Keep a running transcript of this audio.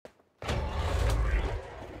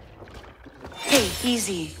Hey,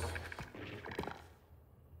 easy.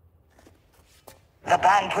 The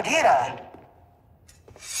Banpudira.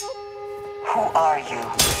 Who are you?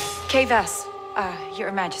 Kves,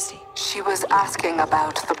 Your Majesty. She was asking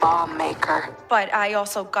about the bomb maker. But I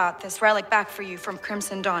also got this relic back for you from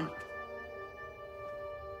Crimson Dawn.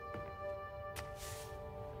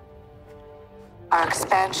 Our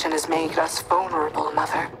expansion has made us vulnerable,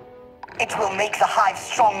 Mother. It will make the Hive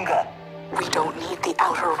stronger. We don't need the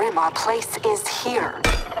Outer Rim. Our place is here.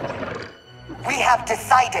 We have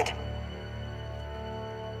decided.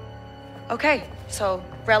 Okay, so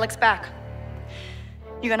relic's back.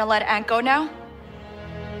 You gonna let Ant go now?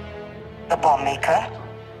 The bomb maker.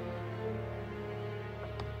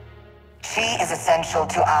 She is essential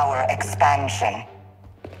to our expansion.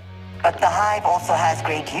 But the Hive also has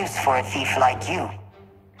great use for a thief like you.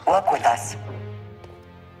 Work with us.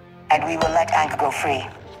 And we will let Ankh go free.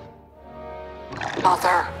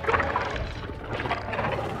 Mother.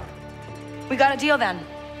 We got a deal then.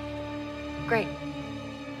 Great.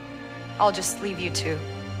 I'll just leave you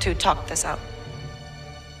to talk this out.